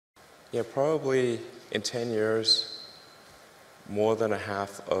Yeah, probably in 10 years, more than a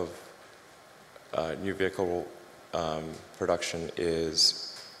half of new vehicle production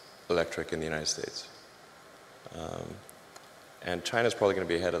is electric in the United States. And China's probably going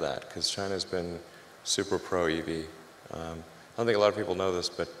to be ahead of that because China's been super pro-EV. I don't think a lot of people know this,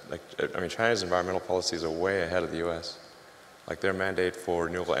 but China's environmental policies are way ahead of the U.S. Like their mandate for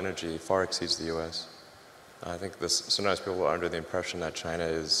renewable energy far exceeds the U.S. I think sometimes people are under the impression that China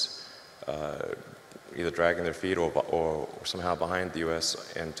is either dragging their feet or somehow behind the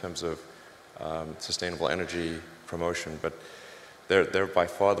U.S. in terms of sustainable energy promotion, but they're by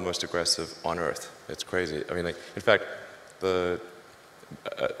far the most aggressive on Earth. It's crazy. I mean, in fact, a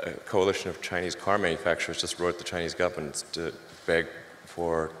coalition of Chinese car manufacturers just wrote the Chinese government to beg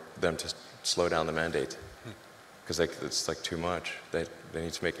for them to slow down the mandate because it's too much. They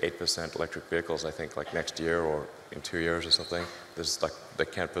need to make 8% electric vehicles, I think, next year or in 2 years or something. They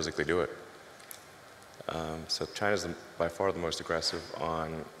can't physically do it. So China's by far the most aggressive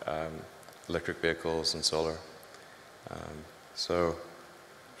on electric vehicles and solar. But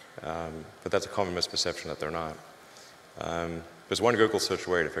that's a common misperception that they're not. There's one Google search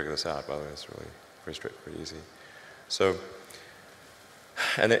away to figure this out, by the way. It's really pretty easy. So,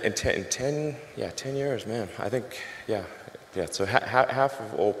 and then in 10 years, man, I think, yeah. So half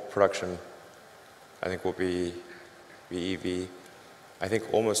of all production, I think, will be EV. I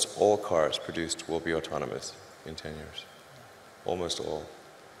think almost all cars produced will be autonomous in 10 years. Almost all.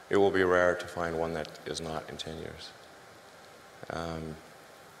 It will be rare to find one that is not in 10 years.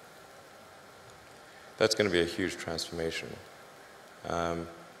 That's going to be a huge transformation. Now,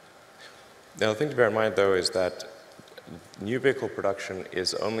 the thing to bear in mind, though, is that new vehicle production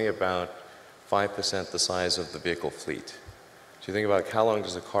is only about 5% the size of the vehicle fleet. So you think about how long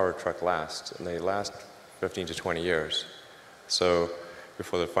does a car or truck last? And they last 15 to 20 years. So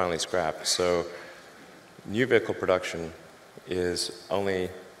before they're finally scrapped. So new vehicle production is only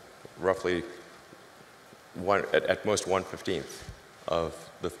roughly at most 1/15 of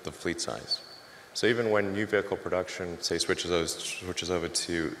the fleet size. So even when new vehicle production, say, switches over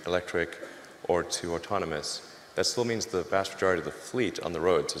to electric or to autonomous, that still means the vast majority of the fleet on the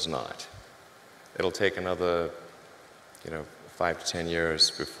roads is not. It'll take another, 5 to 10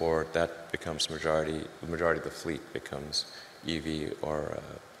 years before that becomes the majority of the fleet becomes EV or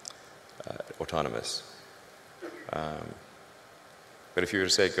autonomous. But if you were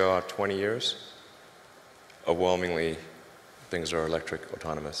to say go out 20 years, overwhelmingly things are electric,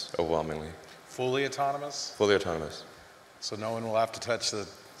 autonomous, overwhelmingly. Fully autonomous? Fully autonomous. So no one will have to touch the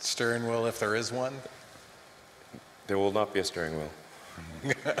steering wheel if there is one? There will not be a steering wheel.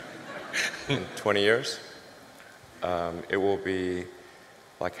 In 20 years, it will be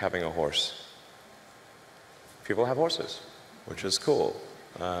like having a horse. People have horses, which is cool.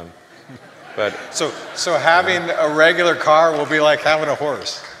 But so having a regular car will be like having a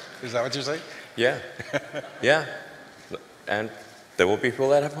horse. Is that what you're saying? Yeah, yeah. And there will be people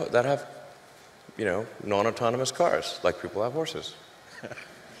that have non-autonomous cars, like people have horses.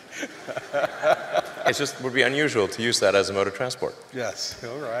 It just would be unusual to use that as a mode of transport. Yes,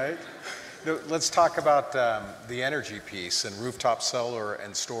 all right. Now, let's talk about the energy piece and rooftop solar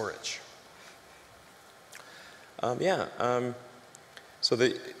and storage. So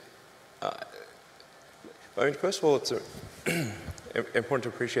first of all, it's important to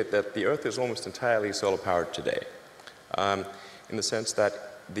appreciate that the Earth is almost entirely solar powered today, in the sense that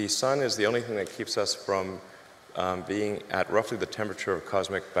the sun is the only thing that keeps us from being at roughly the temperature of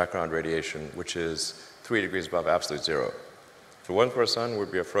cosmic background radiation, which is 3 degrees above absolute zero. If it wasn't for a sun,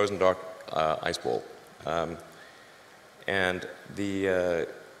 we'd be a frozen dark ice ball. And the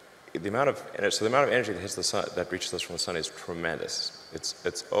amount of energy that hits the sun, that reaches us from the sun, is tremendous. It's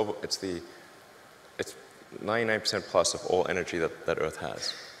 99% plus of all energy that Earth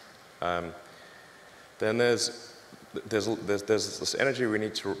has. Then there's this energy we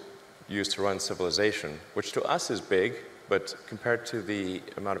need to use to run civilization, which to us is big, but compared to the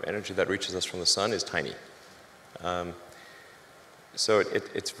amount of energy that reaches us from the sun is tiny. So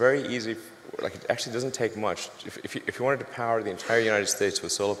it's very easy. It actually doesn't take much. If you wanted to power the entire United States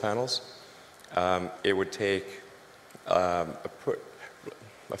with solar panels, it would take a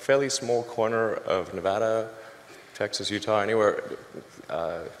fairly small corner of Nevada, Texas, Utah, anywhere.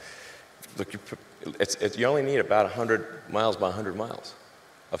 You only need about 100 miles by 100 miles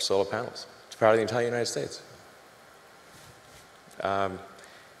of solar panels to power the entire United States.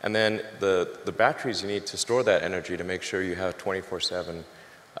 And then the batteries you need to store that energy to make sure you have 24/7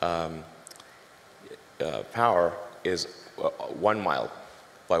 power is 1 mile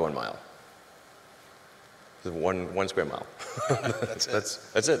by 1 mile. one square mile. That's it.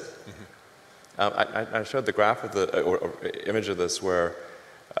 That's it. I showed the graph of or image of this where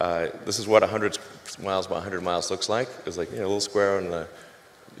this is what 100 miles by 100 miles looks like. It's like a little square on the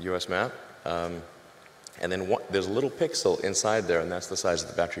U.S. map. And then there's a little pixel inside there, and that's the size of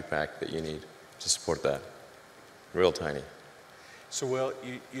the battery pack that you need to support that. Real tiny. So, Will,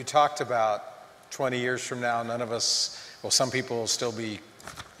 you talked about 20 years from now, none of us, well, some people will still be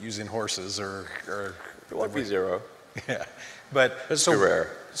using horses or It won't be zero. yeah. But It's too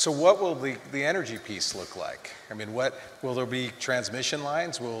rare. So what will the energy piece look like? I mean, what will there be transmission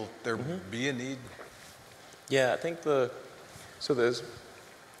lines? Will there be a need? Yeah, I think there's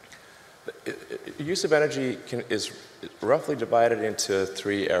use of energy is roughly divided into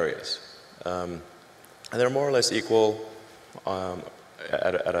 3 areas, and they're more or less equal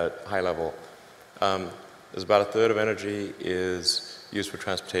at a high level. There's about a third of energy is used for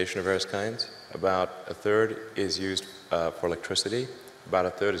transportation of various kinds. About a third is used for electricity. About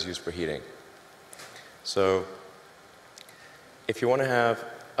a third is used for heating. So if you want to have,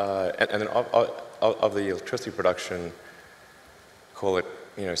 and then of the electricity production, call it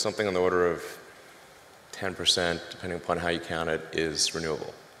something on the order of 10%, depending upon how you count it, is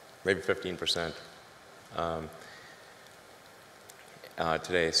renewable. Maybe 15%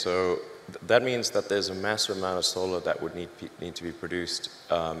 today. So that means that there's a massive amount of solar that would need to be produced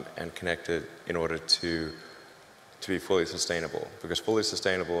and connected in order to be fully sustainable. Because fully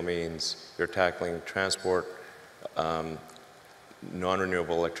sustainable means you're tackling transport,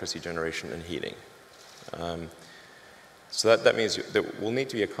 non-renewable electricity generation, and heating. So that means there will need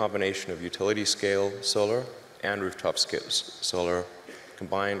to be a combination of utility scale solar and rooftop scale solar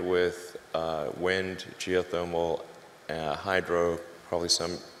combined with wind, geothermal, hydro, probably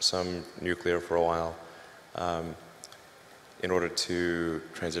some nuclear for a while, in order to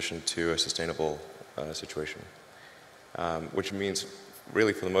transition to a sustainable situation. Which means,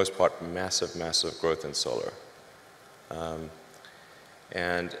 really, for the most part, massive, massive growth in solar.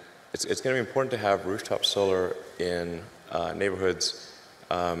 And it's going to be important to have rooftop solar in neighborhoods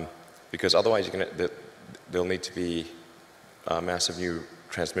because otherwise there'll need to be massive new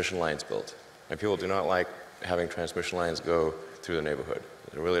transmission lines built. And people do not like having transmission lines go through the neighborhood.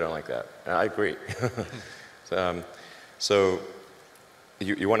 They really don't like that. And I agree. So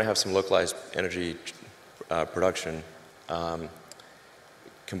you want to have some localized energy production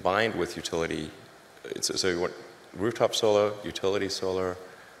combined with utility. So you want rooftop solar, utility solar,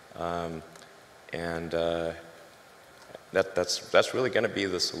 and that's really going to be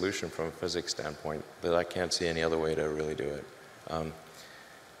the solution from a physics standpoint. But I can't see any other way to really do it.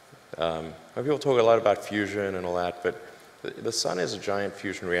 People talk a lot about fusion and all that, but the sun is a giant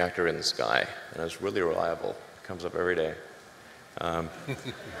fusion reactor in the sky, and it's really reliable. It comes up every day.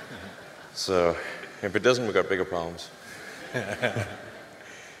 So if it doesn't, we've got bigger problems.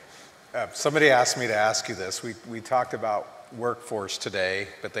 Somebody asked me to ask you this. We talked about workforce today,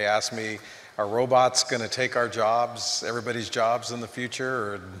 but they asked me, are robots going to take our jobs, everybody's jobs in the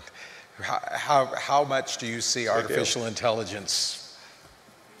future? Or how much do you see artificial intelligence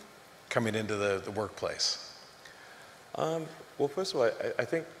coming into the workplace? Well, first of all, I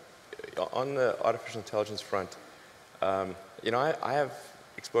think on the artificial intelligence front, I have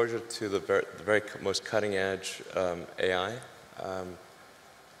exposure to the very most cutting edge AI.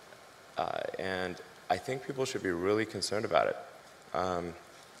 And I think people should be really concerned about it.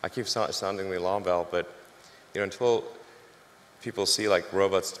 I keep sounding the alarm bell, but until people see like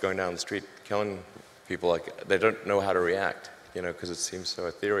robots going down the street killing people, like they don't know how to react, because it seems so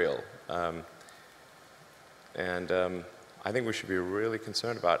ethereal. I think we should be really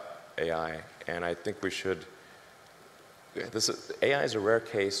concerned about AI, and I think we should. AI is a rare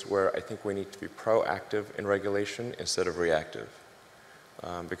case where I think we need to be proactive in regulation instead of reactive.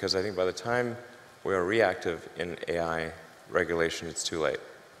 Because I think by the time we are reactive in AI regulation, it's too late.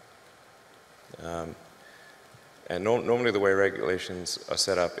 And normally the way regulations are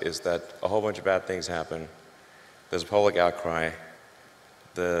set up is that a whole bunch of bad things happen, there's a public outcry,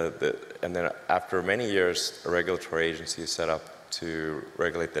 and then after many years, a regulatory agency is set up to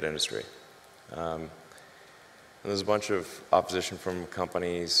regulate that industry. And there's a bunch of opposition from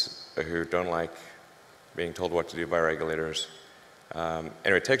companies who don't like being told what to do by regulators. Anyway,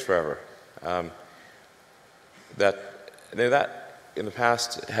 it takes forever. That in the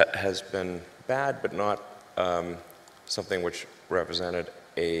past has been bad, but not something which represented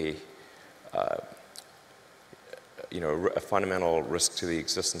a fundamental risk to the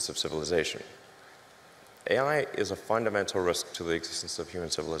existence of civilization. AI is a fundamental risk to the existence of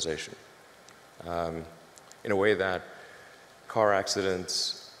human civilization. In a way that car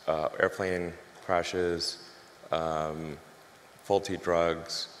accidents, airplane crashes, faulty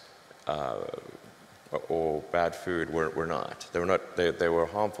drugs, or bad food were not. They were not. They were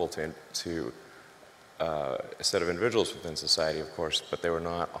harmful to a set of individuals within society, of course, but they were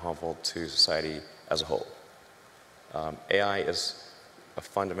not harmful to society as a whole. AI is a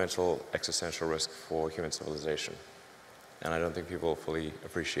fundamental existential risk for human civilization, and I don't think people fully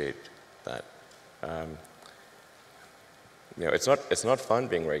appreciate that. You know, it's not fun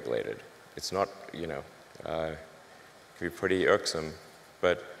being regulated. It's not, you know, it can be pretty irksome,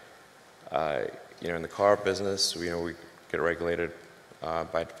 but you know, in the car business, you know, we get regulated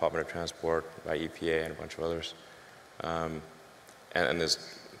by Department of Transport, by EPA, and a bunch of others, and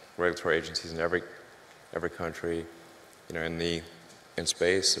there's regulatory agencies in every country. You know, in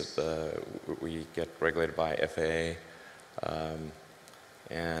space, we get regulated by FAA,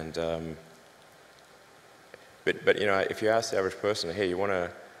 but you know, if you ask the average person, hey, do you want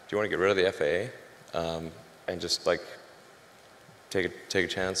to get rid of the FAA and just like take a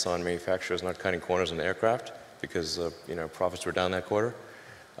chance on manufacturers not cutting corners on the aircraft because you know, profits were down that quarter?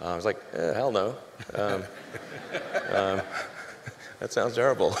 I was like, hell no. That sounds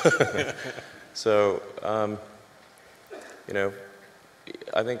terrible. So you know,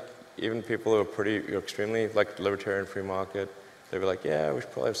 I think even people who are pretty, you know, extremely like libertarian free market, they'd be like, yeah, we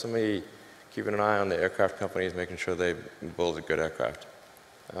should probably have somebody keeping an eye on the aircraft companies, making sure they build a good aircraft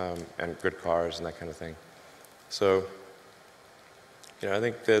and good cars and that kind of thing. So, you know, I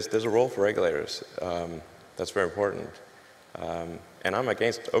think there's a role for regulators. That's very important. And I'm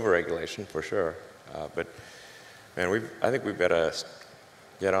against overregulation for sure. But man, I think we better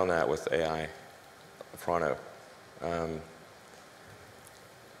get on that with AI pronto.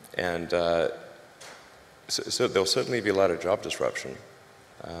 So there'll certainly be a lot of job disruption.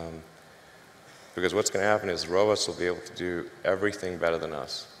 Because what's going to happen is robots will be able to do everything better than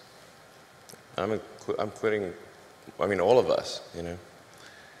us. I'm including, I mean, all of us, you know.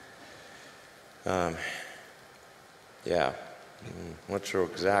 Yeah, I'm not sure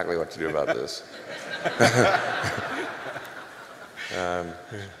exactly what to do about this.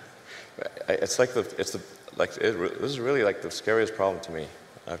 It's like this is really like the scariest problem to me,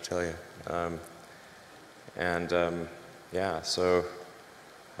 I'll tell you. Yeah, so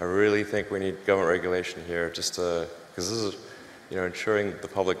I really think we need government regulation here, just to, because this is, you know, ensuring the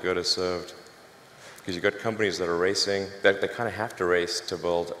public good is served. Because you've got companies that are racing, that they kind of have to race to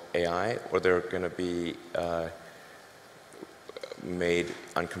build AI, or they're going to be made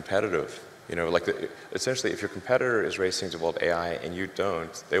uncompetitive. You know, like essentially, if your competitor is racing to build AI and you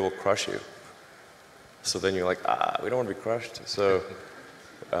don't, they will crush you. So then you're like, we don't want to be crushed. So,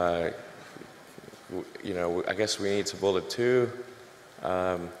 you know, I guess we need to build it too.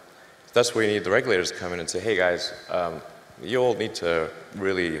 That's where you need the regulators to come in and say, hey guys, you all need to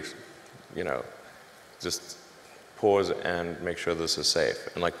really, you know, just pause and make sure this is safe.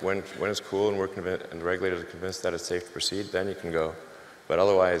 And like when it's cool and and the regulators are convinced that it's safe to proceed, then you can go. But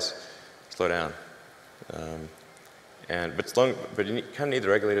otherwise, slow down. But you kind of need the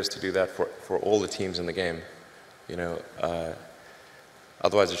regulators to do that for all the teams in the game. You know,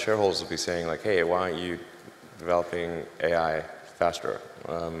 otherwise the shareholders will be saying like, hey, why aren't you developing AI faster?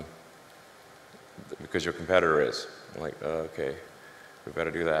 Because your competitor is. I'm like, okay, we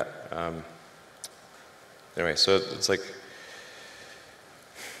better do that. Anyway, so it's like,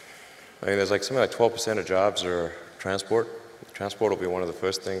 I mean, there's like something like 12% of jobs are transport. Transport will be one of the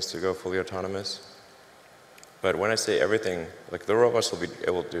first things to go fully autonomous. But when I say everything, like the robots will be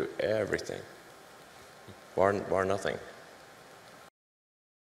able to do everything, bar nothing.